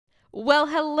Well,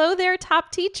 hello there,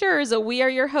 top teachers. We are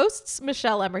your hosts,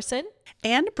 Michelle Emerson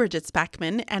and Bridget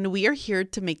Spackman, and we are here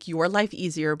to make your life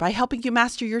easier by helping you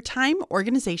master your time,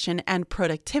 organization, and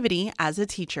productivity as a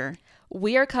teacher.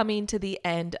 We are coming to the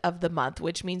end of the month,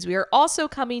 which means we are also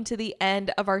coming to the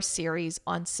end of our series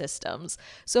on systems.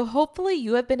 So hopefully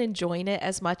you have been enjoying it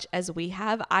as much as we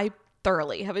have. I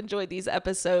thoroughly have enjoyed these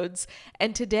episodes.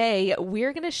 And today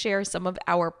we're going to share some of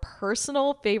our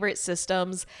personal favorite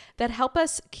systems that help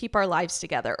us keep our lives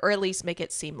together, or at least make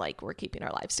it seem like we're keeping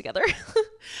our lives together.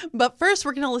 But first,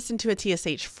 we're going to listen to a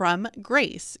TSH from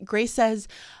Grace. Grace says,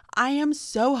 I am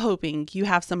so hoping you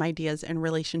have some ideas in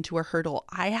relation to a hurdle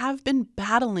I have been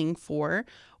battling for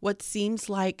what seems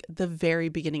like the very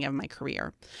beginning of my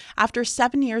career. After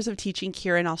 7 years of teaching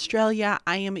here in Australia,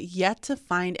 I am yet to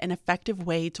find an effective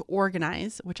way to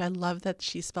organize, which I love that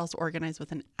she spells organize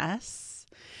with an S,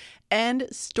 and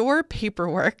store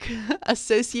paperwork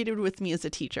associated with me as a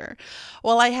teacher.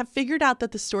 While I have figured out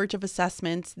that the storage of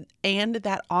assessments and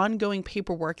that ongoing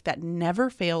paperwork that never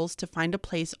fails to find a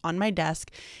place on my desk,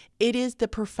 it is the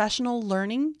professional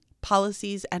learning,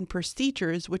 policies, and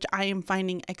procedures which I am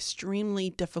finding extremely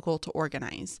difficult to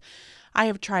organize. I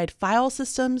have tried file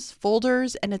systems,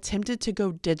 folders, and attempted to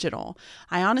go digital.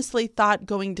 I honestly thought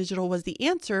going digital was the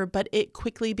answer, but it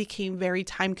quickly became very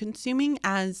time-consuming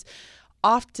as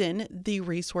often the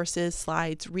resources,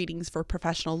 slides, readings for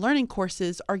professional learning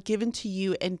courses are given to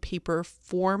you in paper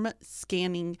form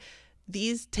scanning.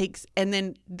 These take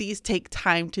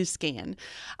time to scan.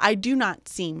 I do not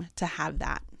seem to have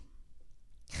that.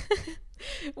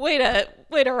 Way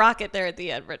to rock it there at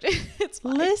the end, Bridget. It's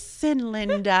fine. Listen,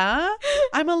 Linda,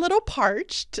 I'm a little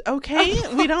parched, okay?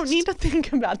 We don't need to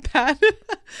think about that.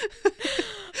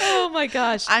 Oh my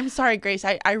gosh. I'm sorry, Grace.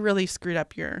 I really screwed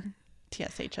up your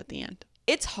TSH at the end.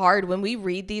 It's hard when we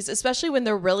read these, especially when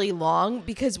they're really long,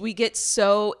 because we get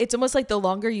so, it's almost like the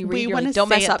longer you read, you're like, don't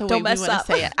mess up, don't mess up.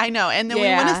 Say it. I know. And then we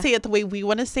want to say it the way we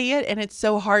want to say it. And it's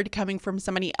so hard coming from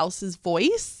somebody else's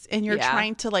voice. And you're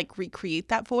trying to like recreate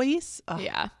that voice. Oh,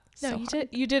 yeah. No,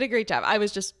 you did a great job. I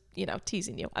was just,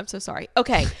 teasing you. I'm so sorry.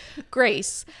 Okay.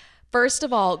 Grace. First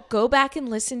of all, go back and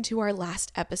listen to our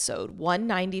last episode,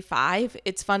 195.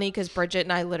 It's funny because Bridget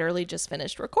and I literally just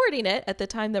finished recording it at the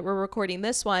time that we're recording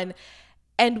this one.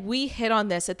 And we hit on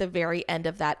this at the very end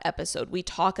of that episode. We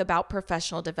talk about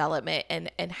professional development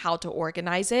and how to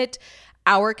organize it.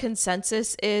 Our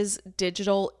consensus is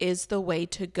digital is the way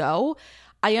to go.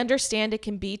 I understand it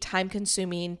can be time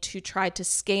consuming to try to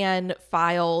scan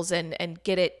files and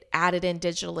get it added in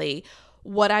digitally.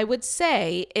 What I would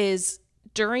say is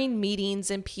during meetings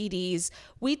and PDs,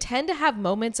 we tend to have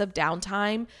moments of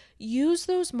downtime. Use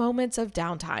those moments of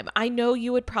downtime. I know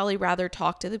you would probably rather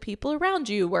talk to the people around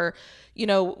you or,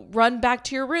 run back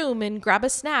to your room and grab a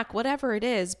snack, whatever it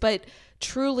is. But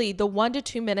truly, the 1 to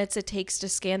 2 minutes it takes to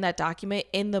scan that document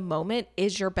in the moment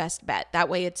is your best bet. That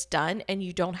way it's done and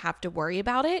you don't have to worry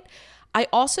about it. I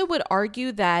also would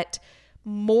argue that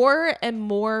more and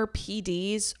more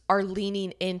PDs are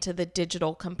leaning into the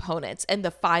digital components and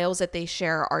the files that they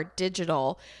share are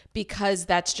digital because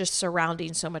that's just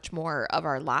surrounding so much more of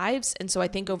our lives. And so I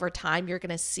think over time, you're going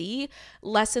to see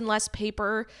less and less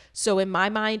paper. So in my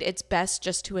mind, it's best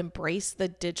just to embrace the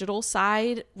digital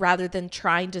side rather than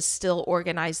trying to still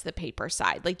organize the paper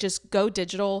side. Like just go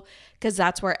digital because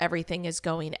that's where everything is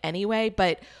going anyway.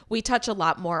 But we touch a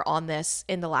lot more on this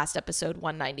in the last episode,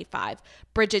 195.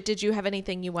 Bridget, did you have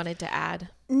anything you wanted to add?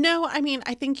 No, I mean,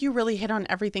 I think you really hit on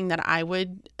everything that I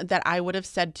would have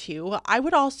said too. I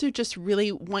would also just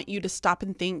really want you to stop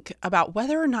and think about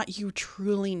whether or not you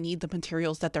truly need the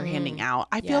materials that they're handing out.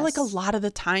 I feel like a lot of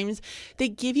the times they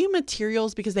give you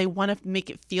materials because they want to make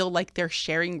it feel like they're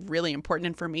sharing really important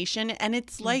information. And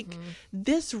it's like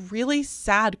this really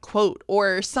sad quote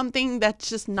or something that's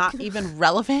just not even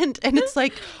relevant. And it's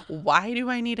like, why do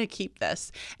I need to keep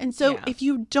this? And so if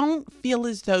you don't feel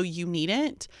as though you need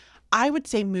it, I would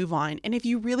say move on. And if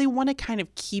you really want to kind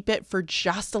of keep it for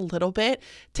just a little bit,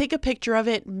 take a picture of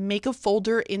it, make a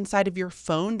folder inside of your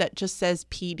phone that just says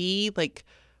PD, like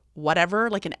whatever,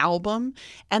 like an album,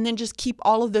 and then just keep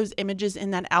all of those images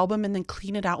in that album and then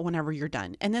clean it out whenever you're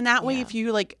done. And then that way, if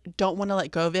you like don't want to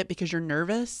let go of it because you're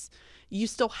nervous, you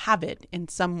still have it in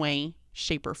some way,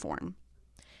 shape, or form.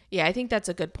 Yeah, I think that's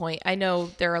a good point. I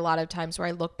know there are a lot of times where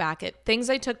I look back at things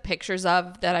I took pictures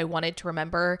of that I wanted to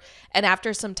remember. And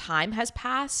after some time has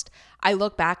passed, I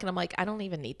look back and I'm like, I don't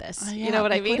even need this. You know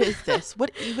what I mean? What is this?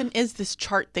 What even is this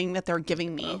chart thing that they're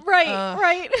giving me?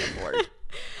 Right. Lord.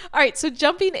 All right. So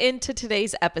jumping into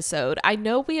today's episode, I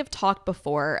know we have talked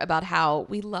before about how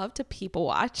we love to people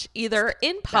watch either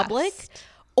in public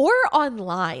Or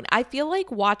online. I feel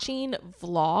like watching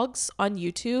vlogs on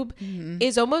YouTube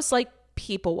is almost like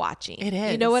people watching. It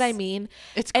is. You know what I mean?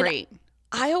 It's And great.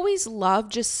 I always love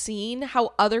just seeing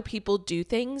how other people do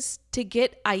things to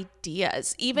get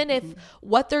ideas. Even if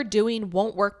what they're doing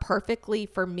won't work perfectly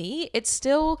for me, it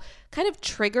still kind of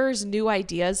triggers new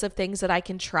ideas of things that I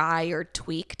can try or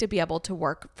tweak to be able to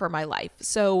work for my life.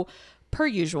 So, per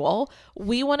usual,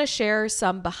 we want to share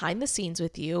some behind the scenes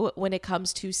with you when it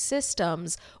comes to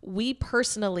systems we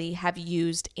personally have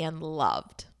used and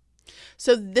loved.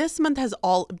 So this month has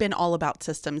been all about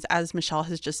systems, as Michelle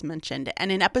has just mentioned.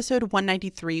 And in episode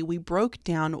 193, we broke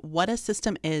down what a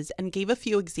system is and gave a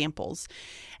few examples.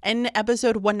 In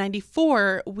episode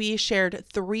 194, we shared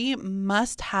 3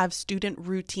 must-have student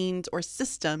routines or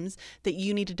systems that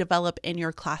you need to develop in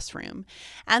your classroom.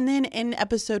 And then in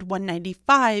episode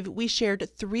 195, we shared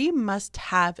 3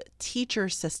 must-have teacher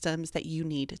systems that you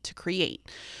need to create.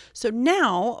 So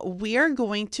now we are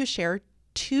going to share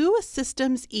 2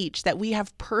 systems each that we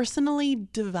have personally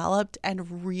developed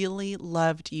and really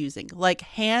loved using. Like,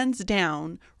 hands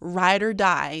down, ride or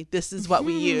die, this is what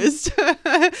we used.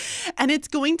 And it's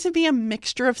going to be a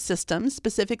mixture of systems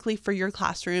specifically for your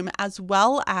classroom, as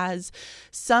well as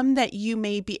some that you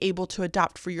may be able to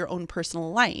adopt for your own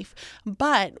personal life.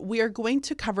 But we are going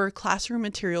to cover classroom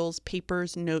materials,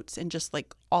 papers, notes, and just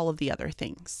like all of the other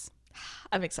things.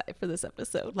 I'm excited for this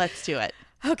episode. Let's do it.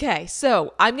 Okay,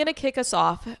 so I'm going to kick us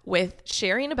off with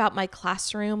sharing about my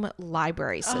classroom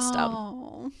library system.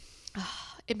 Oh.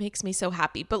 It makes me so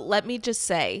happy. But let me just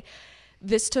say,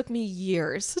 this took me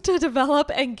years to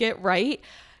develop and get right.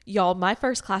 Y'all, my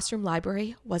first classroom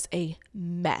library was a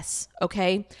mess,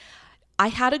 okay? I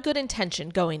had a good intention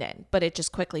going in, but it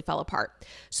just quickly fell apart.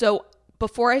 So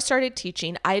before I started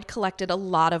teaching, I had collected a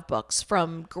lot of books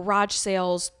from garage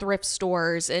sales, thrift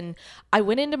stores, and I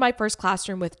went into my first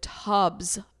classroom with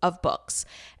tubs of books.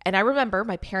 And I remember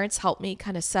my parents helped me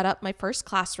kind of set up my first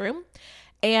classroom.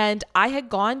 And I had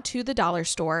gone to the dollar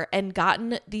store and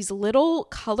gotten these little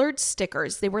colored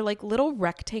stickers. They were like little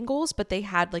rectangles, but they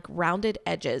had like rounded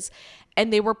edges.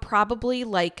 And they were probably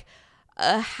like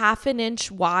a 1/2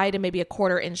 inch wide and maybe a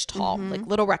 1/4 inch tall, like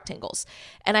little rectangles.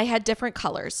 And I had different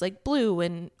colors like blue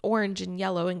and orange and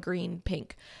yellow and green,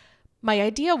 pink. My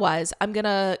idea was I'm going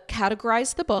to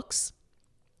categorize the books,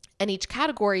 and each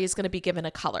category is going to be given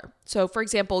a color. So for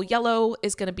example, yellow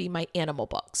is going to be my animal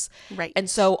books. Right. And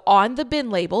so on the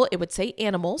bin label, it would say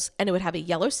animals and it would have a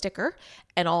yellow sticker,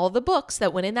 and all the books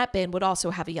that went in that bin would also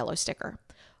have a yellow sticker.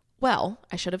 Well,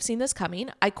 I should have seen this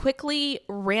coming. I quickly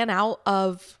ran out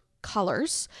of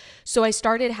colors. So I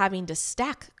started having to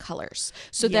stack colors.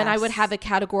 So then I would have a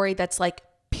category that's like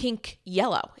pink,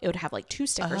 yellow. It would have like 2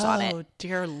 stickers on it. Oh,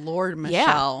 dear Lord,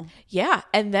 Michelle. Yeah.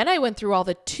 And then I went through all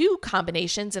the 2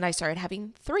 combinations and I started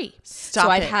having 3. Stop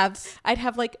so it. I'd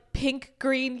have like pink,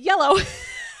 green, yellow.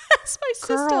 That's my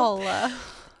system. Girl.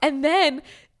 And then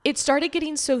it started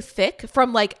getting so thick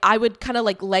from like, I would kind of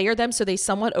like layer them so they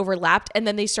somewhat overlapped, and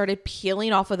then they started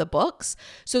peeling off of the books.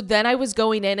 So then I was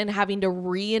going in and having to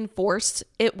reinforce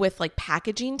it with like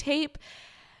packaging tape.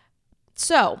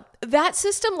 So that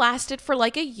system lasted for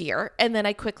like a year, and then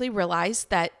I quickly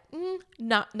realized that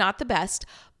not the best.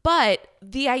 But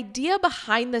the idea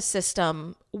behind the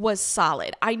system was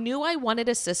solid. I knew I wanted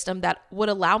a system that would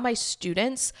allow my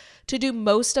students to do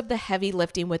most of the heavy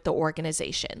lifting with the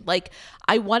organization. Like,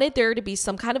 I wanted there to be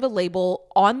some kind of a label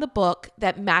on the book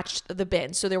that matched the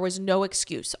bin. So there was no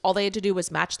excuse. All they had to do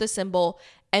was match the symbol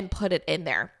and put it in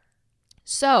there.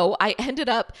 So I ended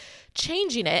up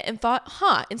changing it and thought,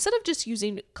 instead of just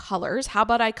using colors, how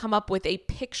about I come up with a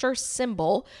picture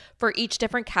symbol for each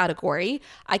different category?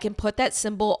 I can put that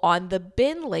symbol on the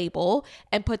bin label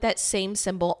and put that same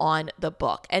symbol on the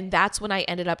book. And that's when I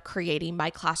ended up creating my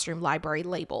classroom library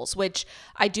labels, which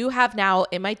I do have now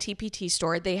in my TPT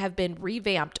store. They have been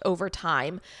revamped over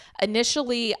time.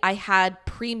 Initially, I had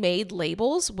pre-made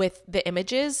labels with the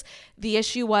images. The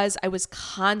issue was I was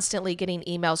constantly getting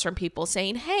emails from people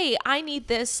saying, hey, I need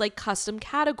this like custom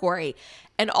category.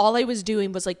 And all I was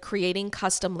doing was like creating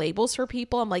custom labels for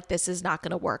people. I'm like, this is not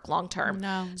going to work long term.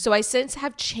 No. So I since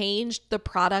have changed the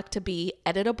product to be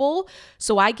editable.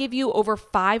 So I give you over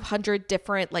 500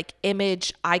 different like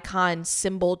image, icon,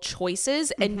 symbol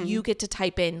choices, and you get to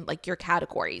type in like your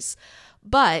categories.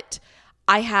 But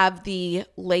I have the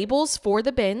labels for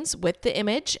the bins with the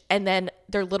image, and then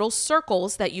they're little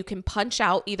circles that you can punch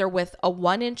out either with a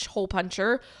 1-inch hole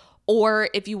puncher, or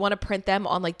if you want to print them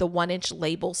on like the 1-inch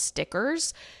label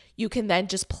stickers, You can then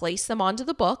just place them onto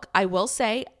the book. I will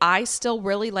say I still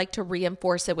really like to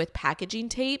reinforce it with packaging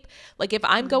tape. Like if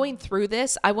I'm going through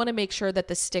this, I want to make sure that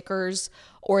the stickers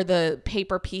or the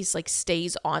paper piece like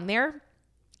stays on there.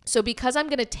 So because I'm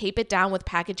going to tape it down with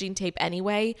packaging tape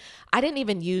anyway, I didn't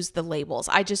even use the labels.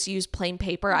 I just used plain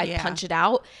paper. I'd punch it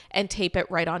out and tape it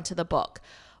right onto the book.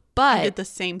 But I did the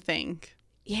same thing.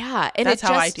 Yeah. And that's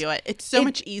how I do it. It's so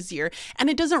much easier. And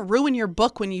it doesn't ruin your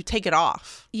book when you take it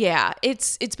off. Yeah.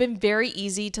 It's been very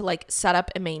easy to like set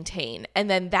up and maintain. And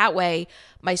then that way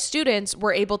my students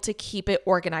were able to keep it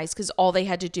organized because all they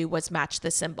had to do was match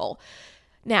the symbol.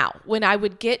 Now, when I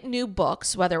would get new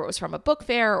books, whether it was from a book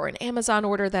fair or an Amazon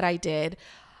order that I did,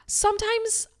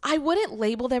 sometimes I wouldn't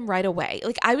label them right away.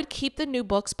 Like I would keep the new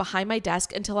books behind my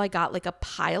desk until I got like a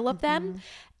pile of them.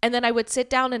 And then I would sit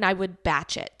down and I would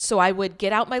batch it. So I would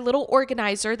get out my little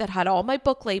organizer that had all my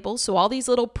book labels. So all these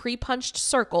little pre-punched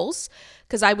circles,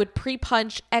 because I would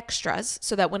pre-punch extras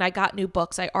so that when I got new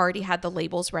books, I already had the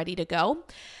labels ready to go.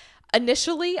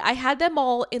 Initially, I had them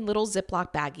all in little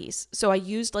Ziploc baggies. So I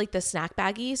used like the snack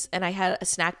baggies and I had a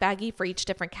snack baggie for each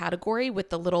different category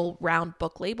with the little round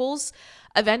book labels.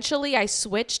 Eventually, I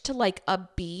switched to like a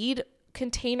bead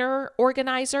container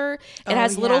organizer. It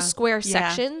has little square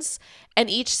sections and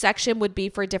each section would be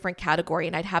for a different category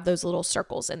and I'd have those little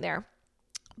circles in there.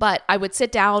 But I would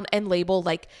sit down and label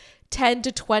like 10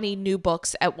 to 20 new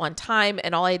books at one time.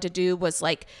 And all I had to do was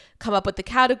like come up with the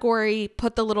category,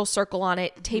 put the little circle on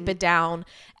it, tape it down,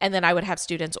 and then I would have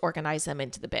students organize them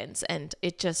into the bins. And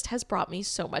it just has brought me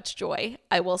so much joy,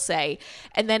 I will say.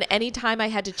 And then anytime I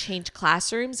had to change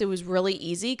classrooms, it was really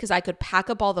easy because I could pack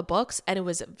up all the books and it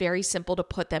was very simple to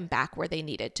put them back where they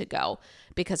needed to go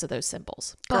because of those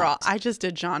symbols. Girl, I just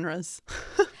did genres.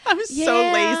 I'm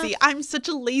so lazy. I'm such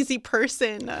a lazy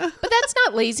person. But that's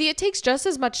not lazy. It takes just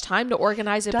as much time to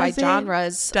organize it by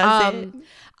genres. Does it?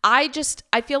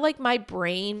 I feel like my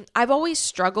brain, I've always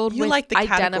struggled with. You like the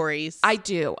categories. I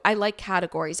do. I like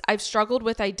categories. I've struggled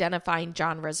with identifying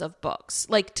genres of books.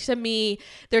 Like to me,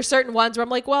 there's certain ones where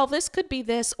I'm like, well, this could be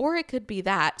this or it could be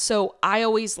that. So I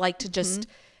always like to just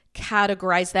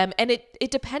categorize them. And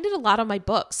it depended a lot on my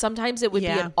books. Sometimes it would be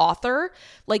an author.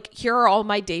 Like here are all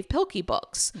my Dave Pilkey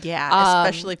books. Yeah,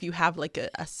 especially if you have like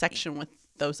a section with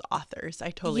those authors. I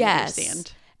totally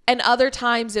understand. And other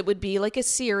times it would be like a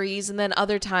series, and then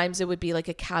other times it would be like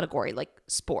a category like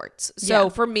sports. So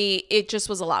for me, it just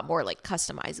was a lot more like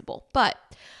customizable. But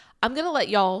I'm going to let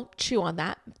y'all chew on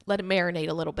that, let it marinate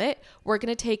a little bit. We're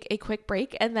going to take a quick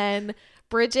break, and then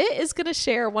Bridget is going to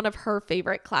share one of her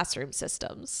favorite classroom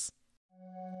systems.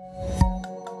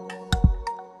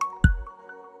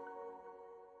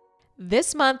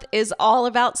 This month is all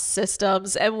about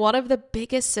systems, and one of the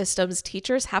biggest systems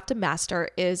teachers have to master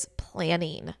is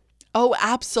planning. Oh,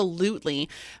 absolutely.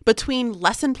 Between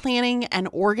lesson planning and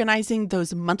organizing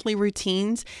those monthly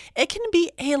routines, it can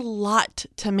be a lot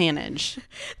to manage.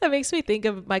 That makes me think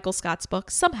of Michael Scott's book,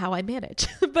 Somehow I Manage.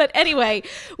 But anyway,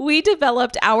 we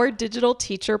developed our digital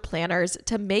teacher planners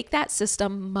to make that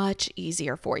system much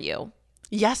easier for you.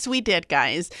 Yes, we did,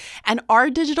 guys. And our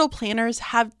digital planners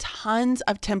have tons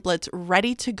of templates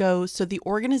ready to go so the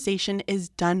organization is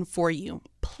done for you.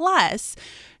 Plus,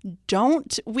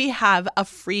 don't we have a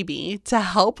freebie to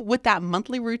help with that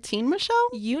monthly routine, Michelle?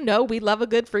 You know we love a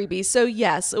good freebie. So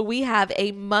yes, we have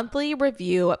a monthly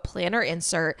review planner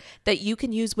insert that you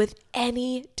can use with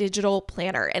any digital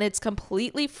planner. And it's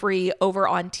completely free over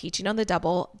on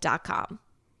teachingonthedouble.com.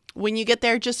 When you get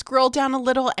there, just scroll down a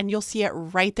little and you'll see it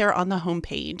right there on the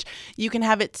homepage. You can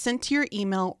have it sent to your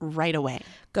email right away.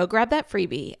 Go grab that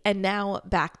freebie. And now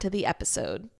back to the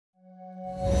episode.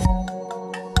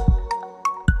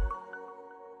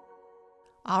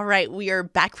 All right, we are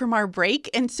back from our break.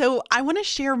 And so I want to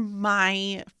share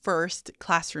my first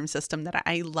classroom system that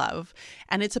I love,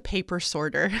 and it's a paper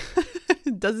sorter.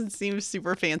 It doesn't seem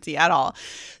super fancy at all.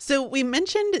 So we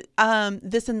mentioned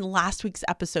this in last week's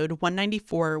episode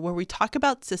 194, where we talk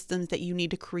about systems that you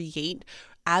need to create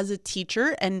as a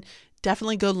teacher, and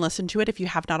definitely go and listen to it if you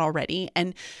have not already.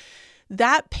 And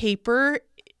that paper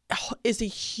is a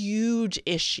huge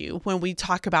issue when we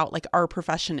talk about like our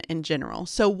profession in general.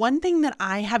 So one thing that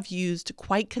I have used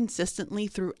quite consistently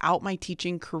throughout my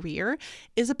teaching career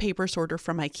is a paper sorter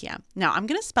from IKEA. Now I'm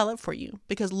going to spell it for you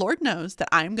because Lord knows that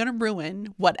I'm going to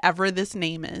ruin whatever this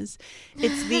name is.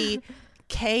 It's the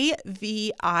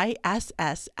KVISSLE.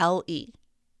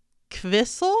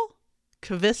 Kvissel?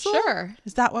 Kvisel? Sure.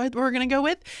 Is that what we're going to go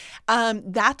with?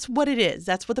 That's what it is.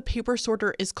 That's what the paper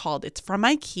sorter is called. It's from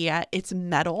IKEA. It's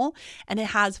metal, and it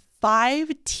has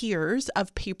 5 tiers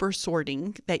of paper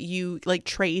sorting that you like,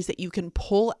 trays that you can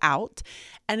pull out,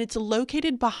 and it's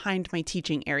located behind my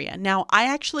teaching area. Now, I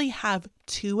actually have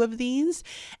 2 of these,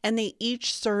 and they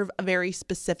each serve a very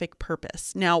specific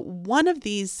purpose. Now, one of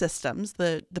these systems,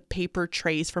 the paper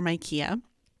trays from IKEA,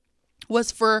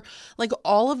 was for like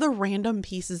all of the random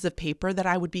pieces of paper that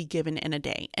I would be given in a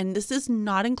day. And this does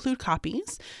not include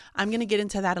copies. I'm going to get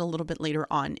into that a little bit later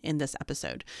on in this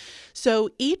episode. So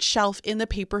each shelf in the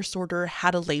paper sorter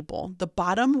had a label. The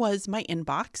bottom was my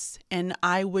inbox, and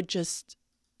I would just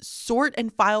sort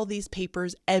and file these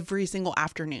papers every single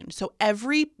afternoon. So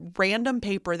every random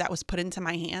paper that was put into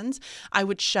my hands, I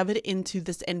would shove it into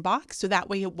this inbox so that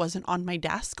way it wasn't on my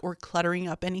desk or cluttering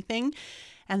up anything.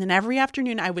 And then every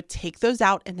afternoon I would take those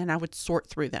out and then I would sort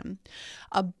through them.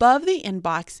 Above the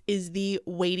inbox is the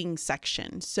waiting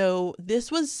section. So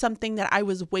this was something that I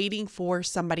was waiting for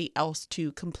somebody else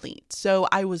to complete. So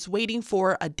I was waiting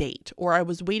for a date, or I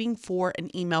was waiting for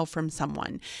an email from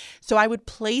someone. So I would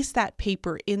place that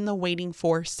paper in the waiting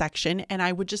for section, and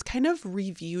I would just kind of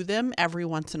review them every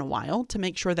once in a while to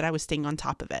make sure that I was staying on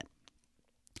top of it.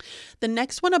 The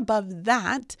next one above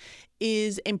that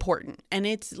is important, and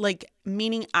it's like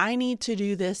meaning I need to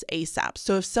do this ASAP.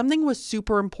 So if something was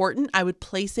super important, I would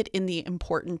place it in the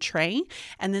important tray,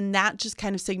 and then that just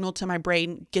kind of signaled to my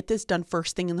brain, get this done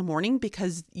first thing in the morning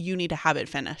because you need to have it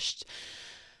finished.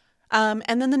 And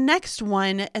then the next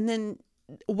one, and then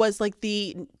was like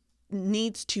the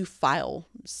needs to file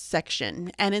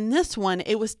section. And in this one,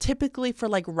 it was typically for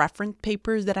like reference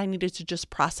papers that I needed to just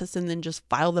process and then just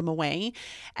file them away.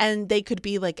 And they could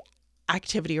be like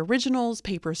activity originals,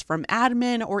 papers from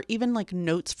admin, or even like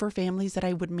notes for families that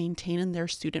I would maintain in their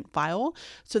student file.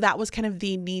 So that was kind of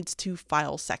the needs to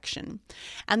file section.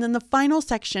 And then the final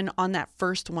section on that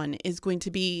first one is going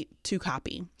to be to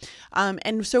copy.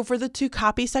 And so for the to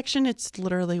copy section, it's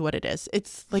literally what it is.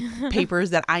 It's like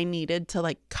papers that I needed to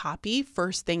like copy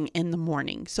first thing in the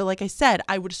morning. So like I said,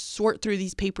 I would sort through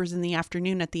these papers in the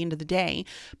afternoon at the end of the day,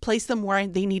 place them where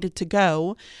they needed to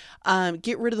go,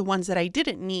 get rid of the ones that I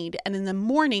didn't need, and in the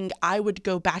morning, I would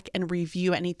go back and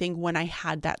review anything when I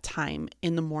had that time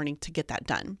in the morning to get that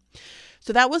done.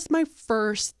 So that was my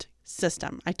first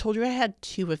system. I told you I had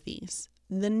 2 of these.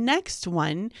 The next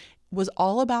one was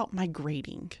all about my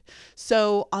grading.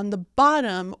 So on the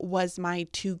bottom was my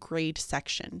to grade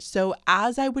section. So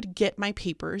as I would get my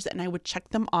papers and I would check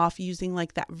them off using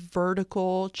like that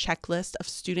vertical checklist of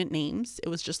student names, it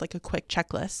was just like a quick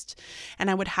checklist,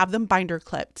 and I would have them binder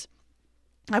clipped.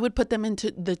 I would put them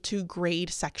into the to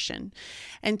grade section.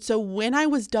 And so when I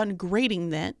was done grading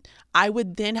that, I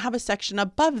would then have a section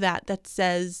above that that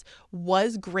says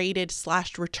was graded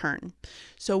 / return.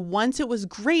 So once it was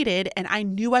graded and I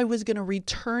knew I was going to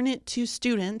return it to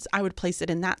students, I would place it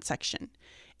in that section.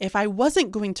 If I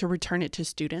wasn't going to return it to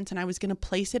students and I was going to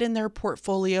place it in their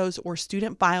portfolios or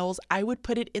student files, I would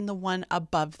put it in the one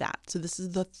above that. So this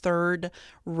is the third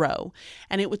row,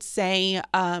 and it would say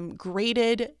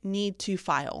graded need to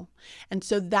file. And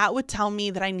so that would tell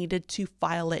me that I needed to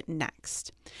file it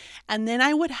next. And then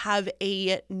I would have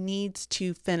a needs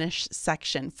to finish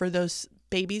section for those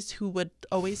babies who would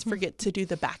always forget to do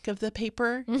the back of the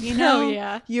paper, you know? Oh,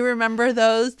 yeah. You remember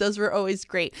those? Those were always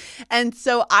great. And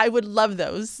so I would love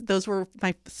those. Those were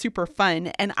my super fun.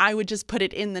 And I would just put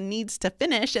it in the needs to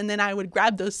finish. And then I would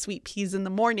grab those sweet peas in the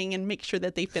morning and make sure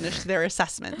that they finished their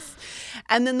assessments.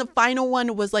 And then the final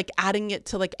one was like adding it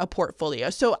to like a portfolio.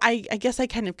 So I guess I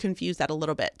kind of confused that a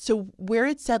little bit. So where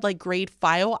it said like grade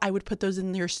file, I would put those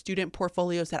in their student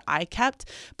portfolios that I kept.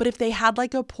 But if they had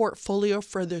like a portfolio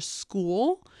for the school,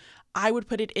 I would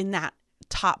put it in that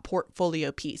top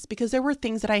portfolio piece because there were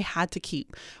things that I had to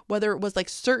keep, whether it was like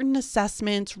certain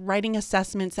assessments, writing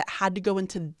assessments that had to go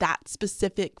into that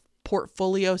specific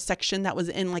portfolio section that was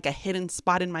in like a hidden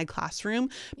spot in my classroom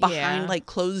behind like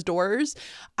closed doors.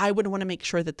 I would want to make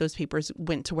sure that those papers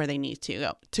went to where they need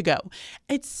to go.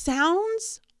 It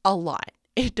sounds a lot.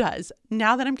 It does.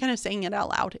 Now that I'm kind of saying it out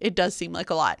loud, it does seem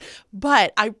like a lot.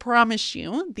 But I promise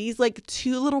you, these like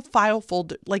 2 little file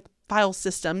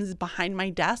systems behind my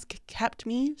desk kept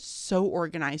me so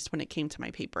organized when it came to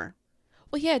my paper.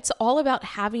 Well, yeah, it's all about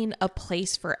having a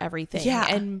place for everything. Yeah.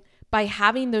 And by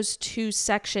having those 2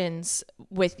 sections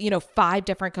with, 5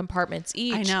 different compartments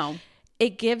each, I know,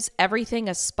 it gives everything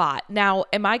a spot. Now,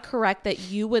 am I correct that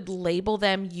you would label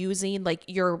them using like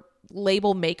your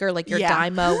label maker, like your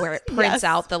Dymo, where it prints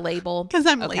out the label? Because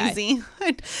I'm lazy.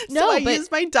 So I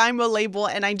used my Dymo label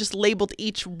and I just labeled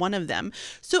each one of them.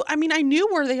 So, I mean, I knew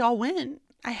where they all went.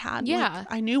 I had, Yeah.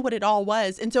 I knew what it all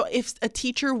was. And so if a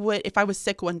teacher if I was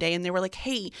sick one day and they were like,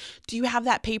 hey, do you have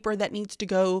that paper that needs to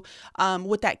go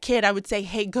with that kid? I would say,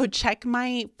 hey, go check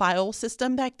my file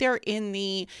system back there in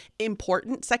the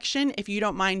important section. If you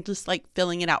don't mind just like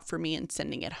filling it out for me and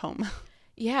sending it home.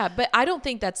 Yeah, but I don't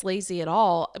think that's lazy at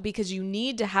all, because you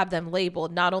need to have them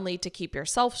labeled, not only to keep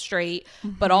yourself straight,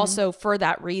 but also for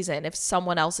that reason. If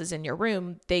someone else is in your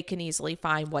room, they can easily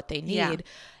find what they need. Yeah.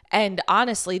 And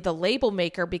honestly, the label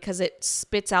maker, because it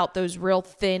spits out those real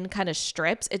thin kind of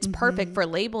strips, it's perfect for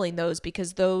labeling those,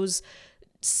 because those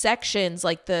sections,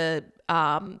 like the They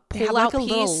have pull like out a piece,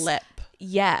 little lip.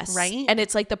 yes, Right? and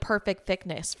it's like the perfect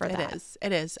thickness for that.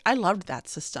 It is. I loved that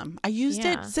system. I used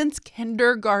Yeah. it since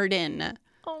kindergarten.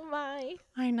 Oh my,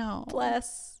 I know.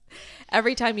 bless.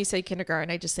 Every time you say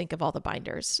kindergarten, I just think of all the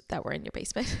binders that were in your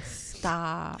basement.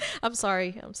 Stop. I'm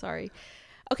sorry.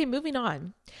 Okay, moving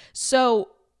on. So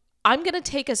I'm going to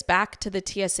take us back to the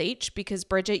TSH, because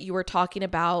Bridget, you were talking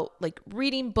about like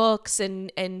reading books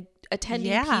and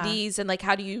attending Yeah. PDs, and like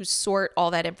how do you sort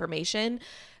all that information.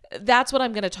 That's what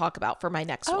I'm going to talk about for my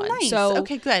next one. Nice. So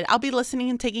Okay, good. I'll be listening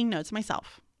and taking notes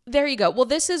myself. there you go. Well,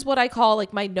 this is what I call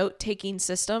like my note-taking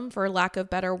system, for lack of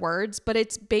better words, but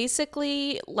it's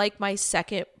basically like my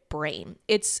second brain.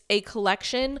 It's a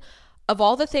collection of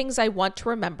all the things I want to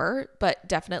remember, but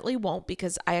definitely won't,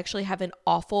 because I actually have an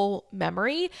awful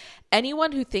memory.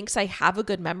 Anyone who thinks I have a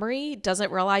good memory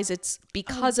doesn't realize it's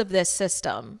because of this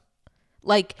system.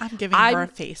 Like, I'm giving her a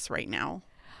face right now.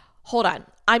 hold on.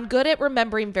 I'm good at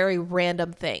remembering very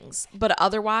random things, but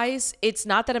otherwise, it's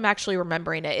not that I'm actually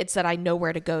remembering it. It's that I know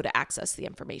where to go to access the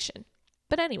information.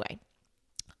 But anyway,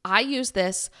 I use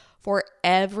this for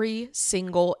every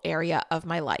single area of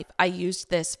my life. I used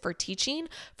this for teaching,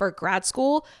 for grad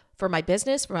school, for my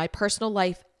business, for my personal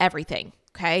life, everything.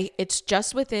 Okay. It's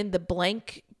just within the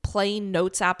blank plain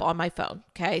notes app on my phone.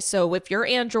 Okay. So if you're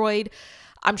Android,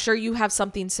 I'm sure you have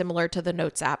something similar to the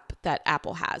Notes app that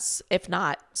Apple has. If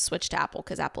not, switch to Apple,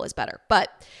 because Apple is better.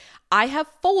 But I have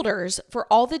folders for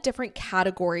all the different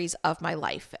categories of my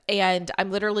life. And I'm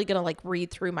literally going to like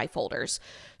read through my folders.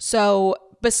 So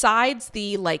besides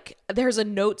the there's a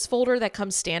notes folder that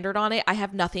comes standard on it. I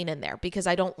have nothing in there because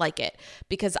I don't like it,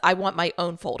 because I want my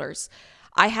own folders.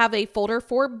 I have a folder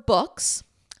for books.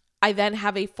 I then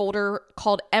have a folder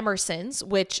called Emerson's,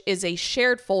 which is a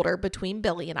shared folder between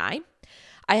Billy and I.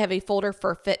 I have a folder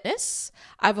for fitness.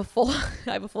 I have a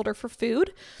folder for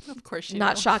food. Of course you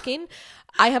Not do. shocking.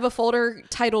 I have a folder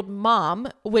titled Mom,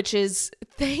 which is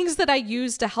things that I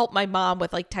use to help my mom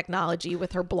with like technology,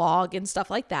 with her blog and stuff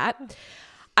like that.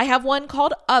 I have one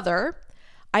called Other.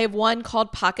 I have one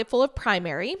called Pocketful of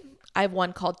Primary. I have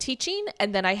one called Teaching.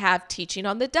 And then I have Teaching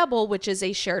on the Double, which is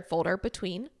a shared folder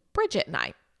between Bridget and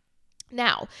I.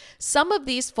 Now, some of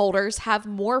these folders have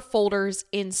more folders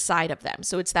inside of them.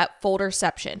 So it's that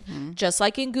folderception. Just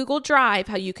like in Google Drive,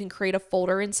 how you can create a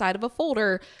folder inside of a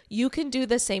folder, you can do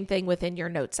the same thing within your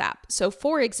Notes app. So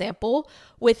for example,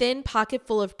 within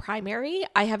Pocketful of Primary,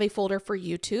 I have a folder for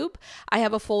YouTube. I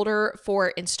have a folder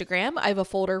for Instagram. I have a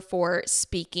folder for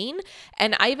speaking.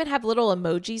 And I even have little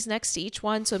emojis next to each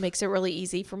one. So it makes it really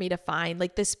easy for me to find.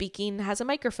 Like the speaking has a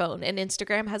microphone, and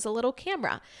Instagram has a little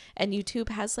camera, and YouTube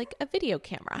has like a video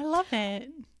camera. I love it.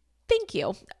 Thank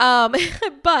you.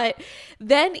 But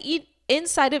then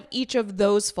inside of each of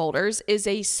those folders is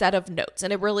a set of notes,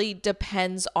 and it really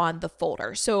depends on the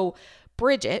folder. So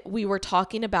Bridget, we were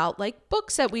talking about like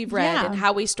books that we've read and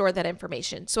how we store that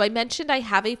information. So I mentioned I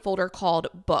have a folder called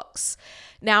Books.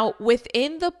 Now,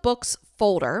 within the Books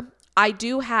folder, I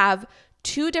do have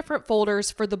two different folders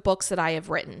for the books that I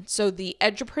have written. So the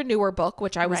Edupreneur book,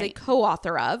 which I was a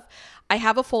co-author of, I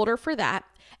have a folder for that.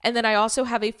 And then I also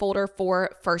have a folder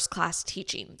for first class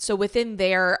teaching. So within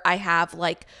there, I have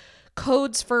like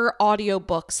codes for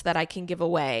audiobooks that I can give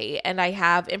away. And I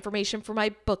have information for my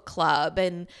book club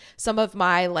and some of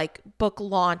my like book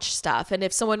launch stuff. And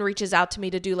if someone reaches out to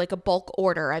me to do like a bulk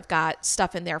order, I've got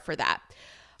stuff in there for that.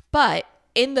 But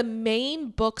in the main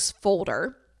books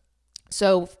folder,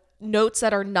 so notes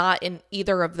that are not in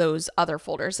either of those other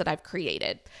folders that I've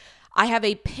created, I have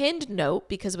a pinned note,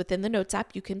 because within the Notes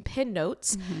app, you can pin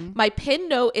notes. My pinned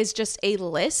note is just a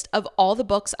list of all the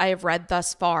books I have read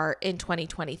thus far in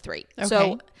 2023. Okay.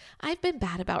 So I've been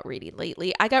bad about reading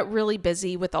lately. I got really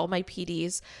busy with all my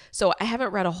PDs, so I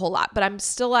haven't read a whole lot, but I'm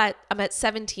at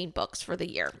 17 books for the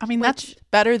year. I mean, that's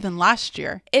better than last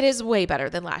year. It is way better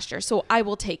than last year, so I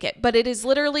will take it. But it is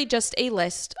literally just a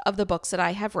list of the books that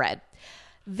I have read.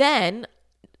 Then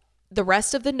the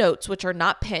rest of the notes, which are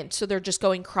not pinned, so they're just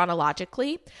going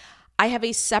chronologically, I have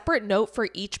a separate note for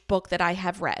each book that I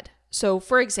have read. So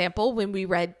for example, when we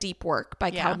read Deep Work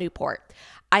by Cal Newport,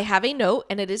 I have a note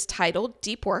and it is titled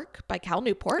Deep Work by Cal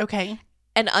Newport. Okay.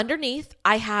 And underneath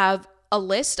I have a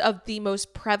list of the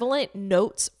most prevalent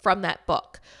notes from that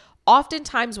book.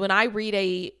 Oftentimes when I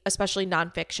read especially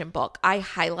nonfiction book, I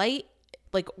highlight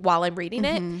like while I'm reading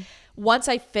it. Once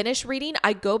I finish reading,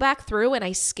 I go back through and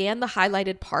I scan the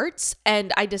highlighted parts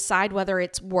and I decide whether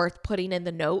it's worth putting in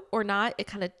the note or not. It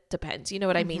kind of depends. You know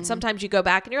what I mean? Sometimes you go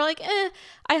back and you're like,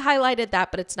 I highlighted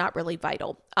that, but it's not really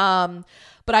vital.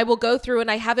 But I will go through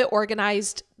and I have it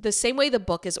organized the same way the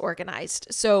book is organized.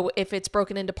 So if it's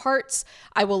broken into parts,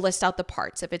 I will list out the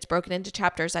parts. If it's broken into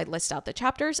chapters, I list out the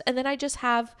chapters and then I just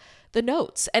have the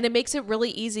notes. And it makes it really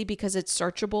easy because it's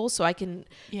searchable. So I can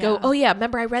go, oh yeah,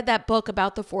 remember I read that book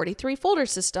about the 43 folder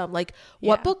system. Like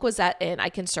what book was that in? I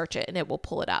can search it and it will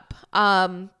pull it up.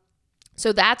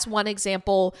 So that's one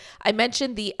example. I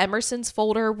mentioned the Emerson's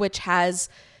folder, which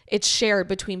it's shared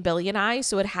between Billy and I.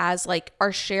 So it has like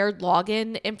our shared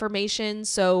login information.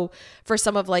 So for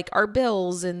some of like our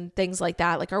bills and things like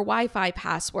that, like our Wi-Fi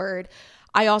password,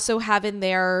 I also have in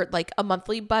there like a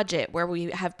monthly budget where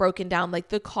we have broken down like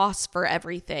the costs for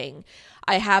everything.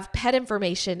 I have pet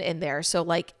information in there. So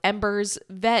like Ember's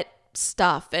vet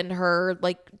stuff and her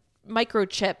like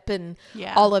microchip and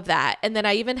all of that. And then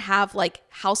I even have like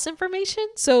house information.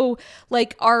 So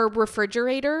like our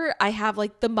refrigerator, I have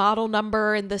like the model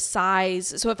number and the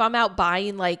size. So if I'm out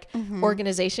buying like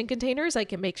organization containers, I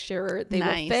can make sure they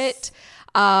will fit.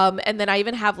 And then I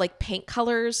even have like paint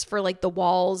colors for like the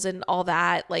walls and all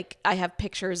that. Like I have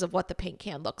pictures of what the paint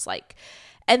can looks like.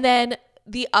 And then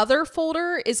the other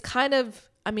folder is kind of,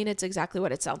 it's exactly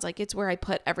what it sounds like. It's where I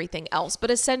put everything else. But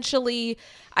essentially,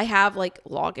 I have like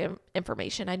login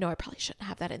information. I know I probably shouldn't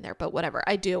have that in there, but whatever.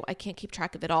 I do. I can't keep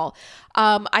track of it all.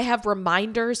 I have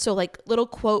reminders. So like little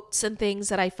quotes and things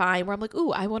that I find where I'm like,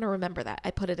 ooh, I want to remember that. I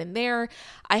put it in there.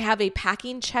 I have a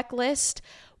packing checklist,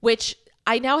 which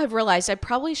I now have realized I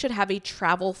probably should have a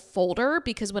travel folder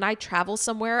because when I travel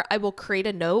somewhere, I will create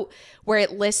a note where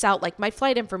it lists out like my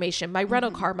flight information, my rental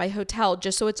car, my hotel,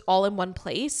 just so it's all in one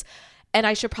place. And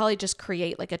I should probably just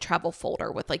create like a travel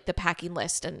folder with like the packing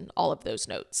list and all of those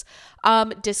notes.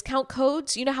 Discount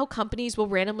codes. You know how companies will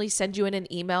randomly send you in an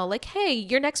email like, hey,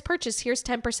 your next purchase, here's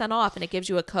 10% off. And it gives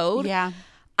you a code. Yeah.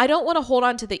 I don't want to hold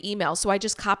on to the email. So I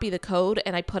just copy the code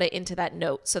and I put it into that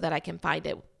note so that I can find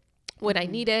it when I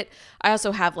need it. I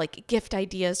also have like gift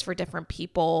ideas for different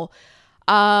people.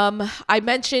 I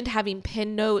mentioned having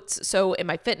pin notes. So in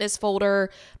my fitness folder,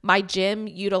 my gym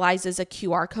utilizes a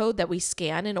QR code that we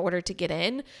scan in order to get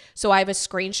in. So I have a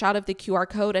screenshot of the QR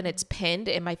code and it's pinned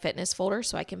in my fitness folder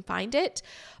so I can find it.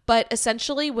 But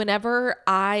essentially, whenever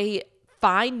I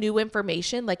find new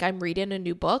information, like I'm reading a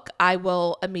new book, I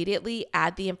will immediately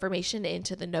add the information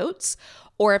into the notes.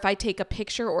 Or if I take a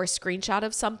picture or a screenshot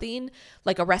of something,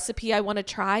 like a recipe I want to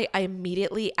try, I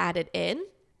immediately add it in.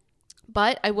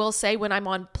 But I will say when I'm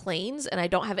on planes and I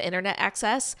don't have internet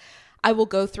access, I will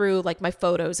go through like my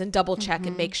photos and double check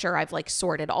and make sure I've like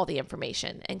sorted all the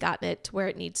information and gotten it to where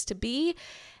it needs to be.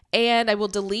 And I will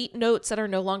delete notes that are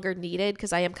no longer needed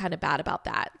because I am kind of bad about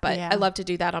that. But I love to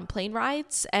do that on plane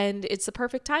rides. And it's the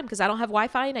perfect time because I don't have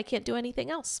Wi-Fi and I can't do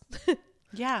anything else.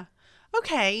 Yeah.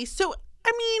 Okay. So,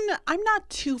 I'm not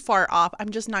too far off. I'm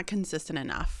just not consistent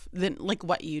enough than like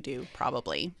what you do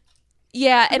probably.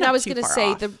 Yeah. And I was going to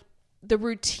say the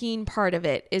routine part of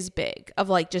it is big, of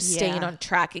like just staying on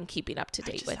track and keeping up to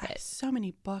date with it. So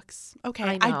many books.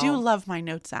 Okay. I do love my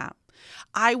notes app.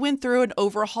 I went through an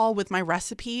overhaul with my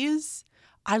recipes.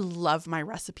 I love my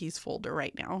recipes folder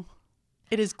right now.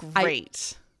 It is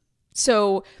great.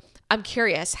 So I'm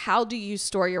curious, how do you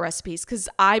store your recipes? Because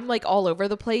I'm like all over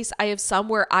the place. I have some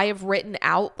where I have written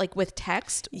out like with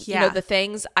text, the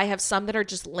things. I have some that are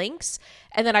just links.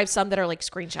 And then I have some that are like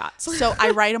screenshots. So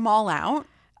I write them all out.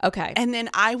 Okay. And then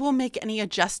I will make any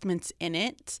adjustments in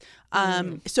it.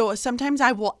 So sometimes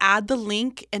I will add the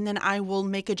link and then I will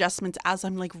make adjustments as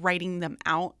I'm like writing them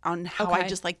out on how I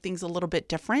just like things a little bit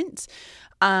different.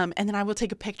 And then I will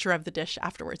take a picture of the dish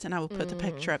afterwards and I will put the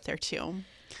picture up there too.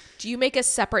 Do you make a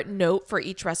separate note for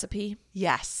each recipe?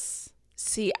 Yes.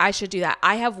 See, I should do that.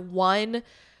 I have one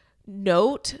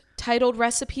note titled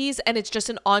recipes and it's just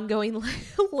an ongoing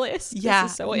list. Yeah.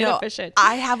 This is so inefficient.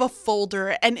 I have a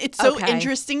folder and it's so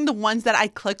interesting, the ones that I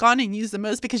click on and use the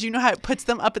most, because you know how it puts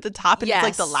them up at the top and it's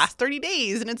like the last 30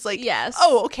 days and it's like,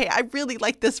 oh, okay, I really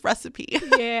like this recipe.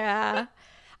 Yeah.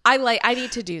 I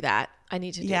need to do that. I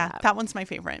need to do Yeah, that. that one's my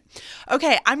favorite.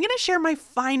 Okay, I'm going to share my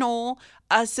final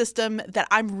system that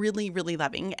I'm really, really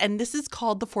loving. And this is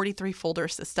called the 43 folder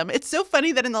system. It's so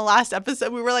funny that in the last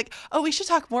episode, we were like, oh, we should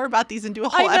talk more about these and do a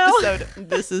whole episode.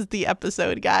 This is the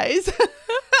episode, guys.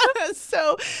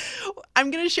 So I'm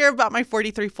going to share about my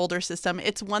 43 folder system.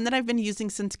 It's one that I've been using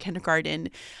since kindergarten.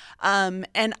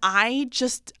 And I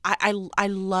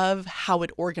love how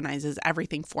it organizes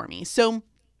everything for me. So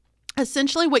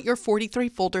essentially, what your 43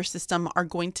 folder system are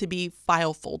going to be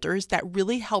file folders that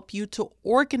really help you to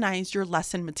organize your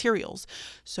lesson materials.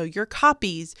 So your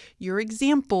copies, your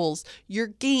examples, your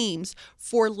games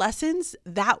for lessons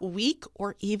that week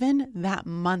or even that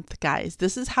month, guys.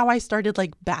 This is how I started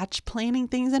like batch planning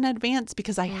things in advance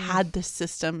because I had this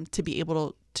system to be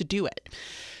able to do it.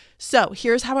 So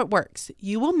here's how it works.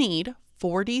 You will need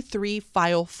 43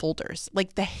 file folders,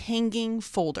 like the hanging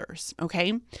folders,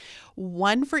 okay?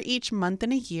 One for each month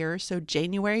in a year, so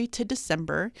January to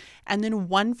December, and then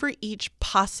one for each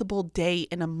possible day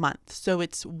in a month. So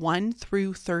it's 1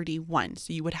 through 31.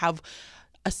 So you would have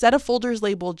a set of folders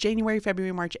labeled January,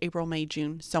 February, March, April, May,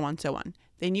 June, so on, so on.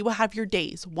 Then you will have your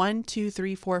days, 1, 2,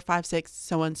 3, 4, 5, 6,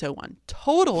 so on, so on,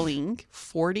 totaling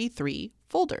 43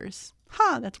 folders.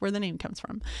 That's where the name comes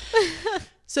from.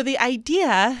 So the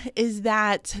idea is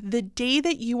that the day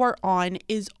that you are on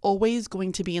is always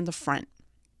going to be in the front.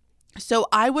 So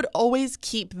I would always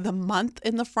keep the month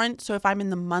in the front. So if I'm in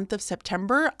the month of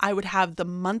September, I would have the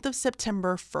month of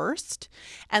September first,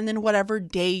 and then whatever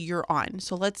day you're on.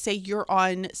 So let's say you're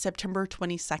on September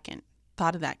 22nd.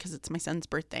 Thought of that because it's my son's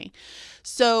birthday.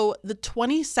 So the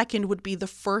 22nd would be the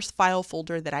first file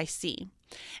folder that I see.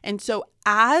 And so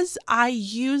as I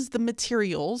use the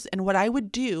materials, and what I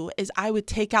would do is I would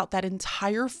take out that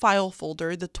entire file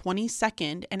folder, the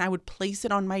 22nd, and I would place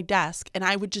it on my desk, and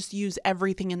I would just use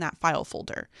everything in that file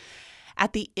folder.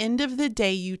 At the end of the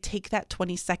day, you take that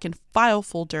 22nd file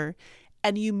folder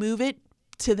and you move it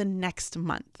to the next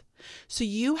month. So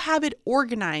you have it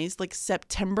organized like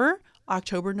September,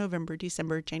 October, November,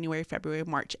 December, January, February,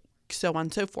 March, so on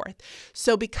and so forth.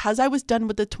 So because I was done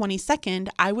with the 22nd,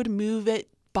 I would move it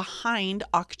behind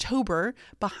October,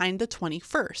 behind the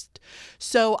 21st.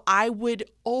 So I would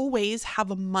always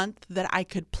have a month that I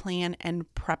could plan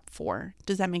and prep for.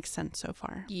 Does that make sense so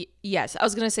far? Yes. I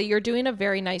was going to say, you're doing a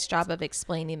very nice job of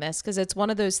explaining this because it's one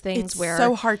of those things where it's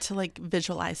so hard to like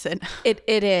visualize it. It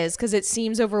is because it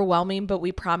seems overwhelming, but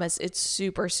we promise it's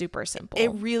super, super simple. It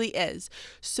really is.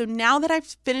 So now that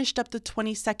I've finished up the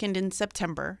 22nd in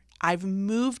September, I've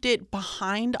moved it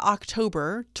behind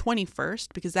October 21st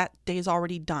because that day is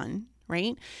already done,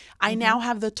 right? I now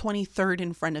have the 23rd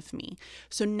in front of me.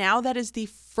 So now that is the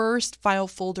first file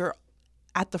folder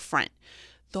at the front.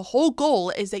 The whole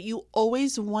goal is that you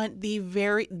always want the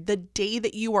day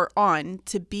that you are on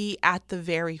to be at the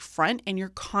very front, and you're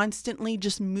constantly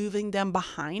just moving them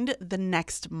behind the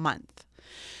next month.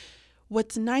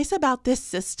 What's nice about this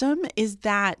system is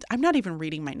that I'm not even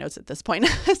reading my notes at this point.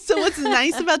 So what's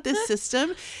nice about this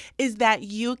system is that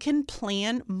you can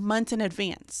plan months in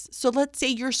advance. So let's say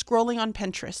you're scrolling on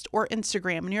Pinterest or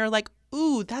Instagram and you're like,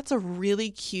 ooh, that's a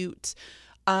really cute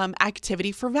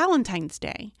activity for Valentine's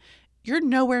Day. You're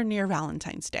nowhere near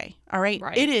Valentine's Day, all right?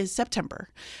 It is September,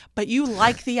 but you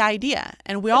like the idea.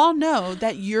 And we all know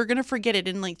that you're going to forget it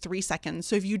in like 3 seconds.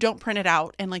 So if you don't print it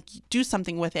out and like do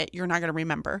something with it, you're not going to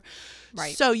remember.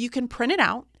 Right. So you can print it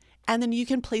out and then you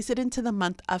can place it into the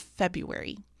month of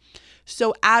February.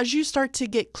 So as you start to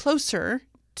get closer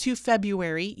to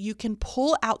February, you can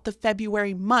pull out the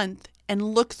February month and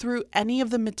look through any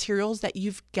of the materials that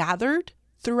you've gathered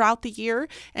throughout the year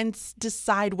and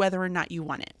decide whether or not you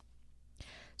want it.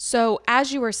 So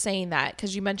as you were saying that,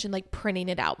 because you mentioned like printing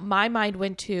it out, my mind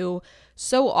went to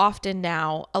so often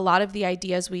now, a lot of the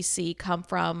ideas we see come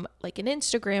from like an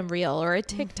Instagram reel or a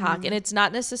TikTok, and it's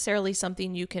not necessarily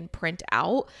something you can print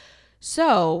out.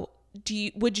 So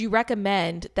would you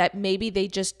recommend that maybe they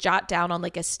just jot down on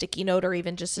like a sticky note or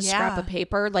even just a scrap of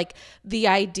paper, like the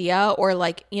idea, or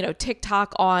like,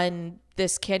 TikTok on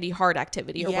this candy heart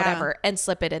activity or whatever, and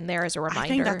slip it in there as a reminder? I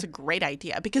think that's a great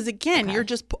idea because again, you're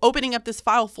just opening up this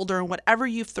file folder and whatever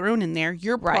you've thrown in there,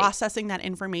 you're processing that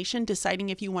information, deciding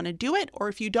if you want to do it or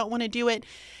if you don't want to do it.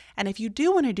 And if you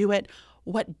do want to do it,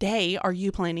 what day are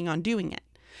you planning on doing it?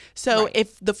 So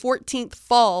if the 14th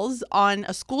falls on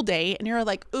a school day and you're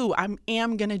like, ooh, I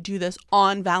am going to do this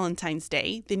on Valentine's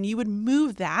Day, then you would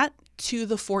move that to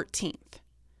the 14th.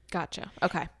 Gotcha.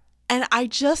 Okay. And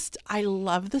I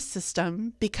love the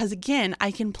system because, again, I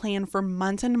can plan for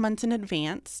months and months in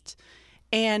advance.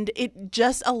 And it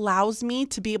just allows me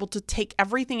to be able to take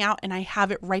everything out and I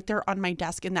have it right there on my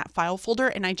desk in that file folder.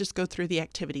 And I just go through the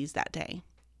activities that day.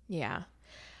 Yeah.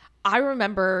 I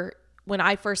remember when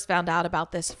I first found out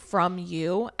about this from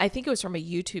you, I think it was from a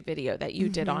YouTube video that you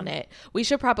did on it. We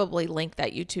should probably link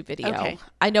that YouTube video. Okay.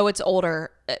 I know it's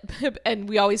older and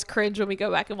we always cringe when we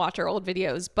go back and watch our old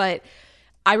videos, but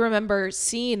I remember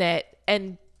seeing it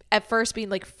and at first being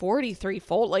like 43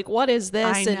 fold, like what is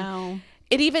this? I know.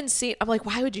 It even seemed, I'm like,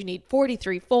 why would you need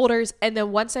 43 folders? And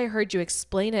then once I heard you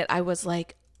explain it, I was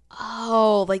like,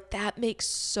 oh, like that makes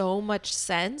so much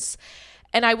sense.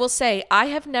 And I will say, I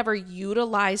have never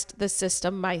utilized the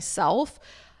system myself,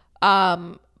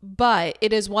 but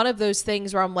it is one of those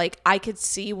things where I'm like, I could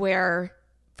see where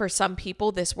for some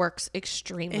people this works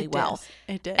extremely well.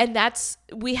 It did. And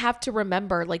we have to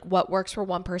remember like what works for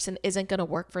one person isn't going to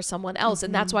work for someone else.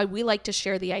 And that's why we like to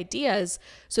share the ideas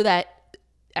so that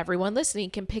everyone listening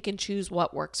can pick and choose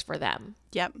what works for them.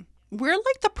 Yep. We're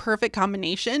like the perfect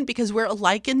combination because we're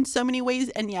alike in so many ways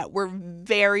and yet we're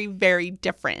very, very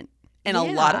different in a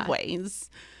lot of ways.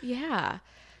 Yeah.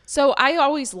 So I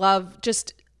always love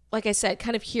just, like I said,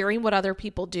 kind of hearing what other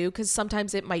people do because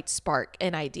sometimes it might spark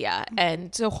an idea.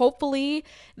 And so hopefully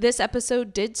this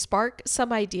episode did spark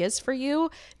some ideas for you.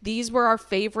 These were our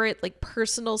favorite like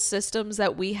personal systems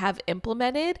that we have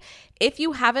implemented. If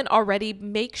you haven't already,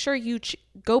 make sure you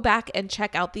go back and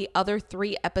check out the other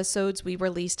 3 episodes we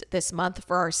released this month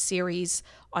for our series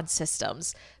on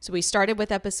systems. So we started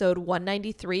with episode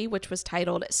 193, which was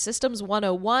titled Systems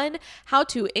 101, How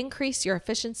to Increase Your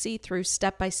Efficiency Through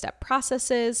Step-by-Step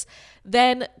Processes.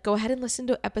 Then go ahead and listen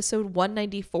to episode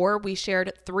 194. We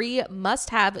shared 3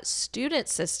 must-have student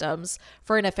systems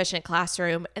for an efficient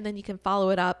classroom. And then you can follow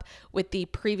it up with the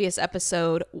previous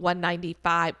episode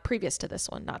 195, previous to this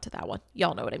one, not to that one.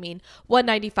 Y'all know what I mean.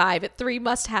 195, 3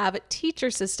 must-have teacher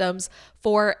systems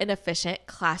for an efficient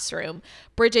classroom.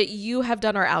 Bridget, you have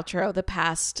done our outro the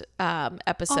past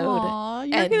episode. Aw,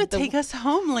 you're going to take us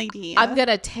home, lady. I'm going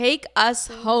to take us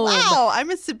home. Wow, I'm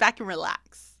going to sit back and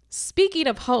relax. Speaking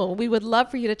of home, we would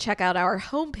love for you to check out our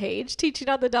homepage,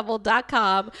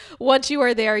 teachingonthedouble.com. Once you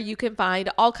are there, you can find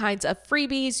all kinds of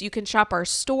freebies. You can shop our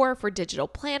store for digital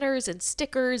planners and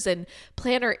stickers and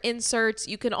planner inserts.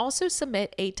 You can also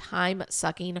submit a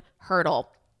time-sucking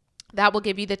hurdle. That will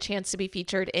give you the chance to be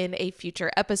featured in a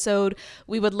future episode.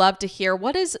 We would love to hear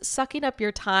what is sucking up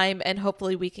your time, and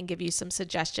hopefully we can give you some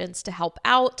suggestions to help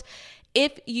out.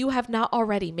 If you have not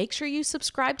already, make sure you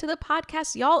subscribe to the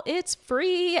podcast. Y'all, it's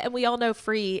free. And we all know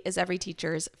free is every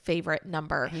teacher's favorite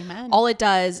number. Amen. All it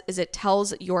does is it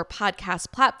tells your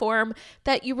podcast platform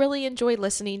that you really enjoy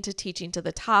listening to Teaching to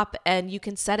the Top, and you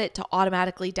can set it to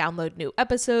automatically download new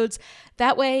episodes.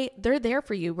 That way, they're there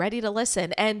for you, ready to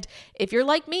listen. And if you're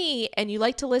like me and you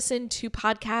like to listen to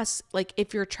podcasts, like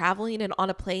if you're traveling and on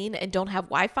a plane and don't have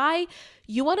Wi-Fi,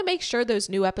 you want to make sure those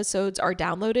new episodes are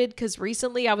downloaded, because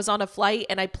recently I was on a flight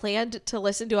and I planned to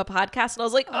listen to a podcast and I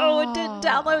was like, oh, it didn't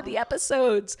download the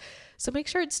episodes. So make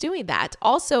sure it's doing that.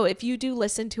 Also, if you do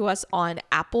listen to us on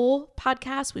Apple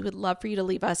Podcasts, we would love for you to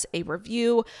leave us a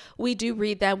review. We do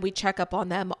read them. We check up on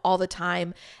them all the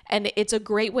time. And it's a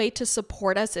great way to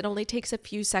support us. It only takes a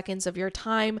few seconds of your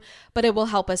time, but it will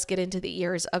help us get into the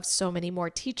ears of so many more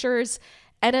teachers.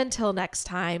 And until next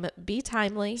time, be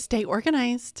timely, Stay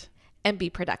organized, and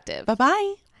be productive.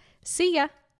 Bye-bye. See ya.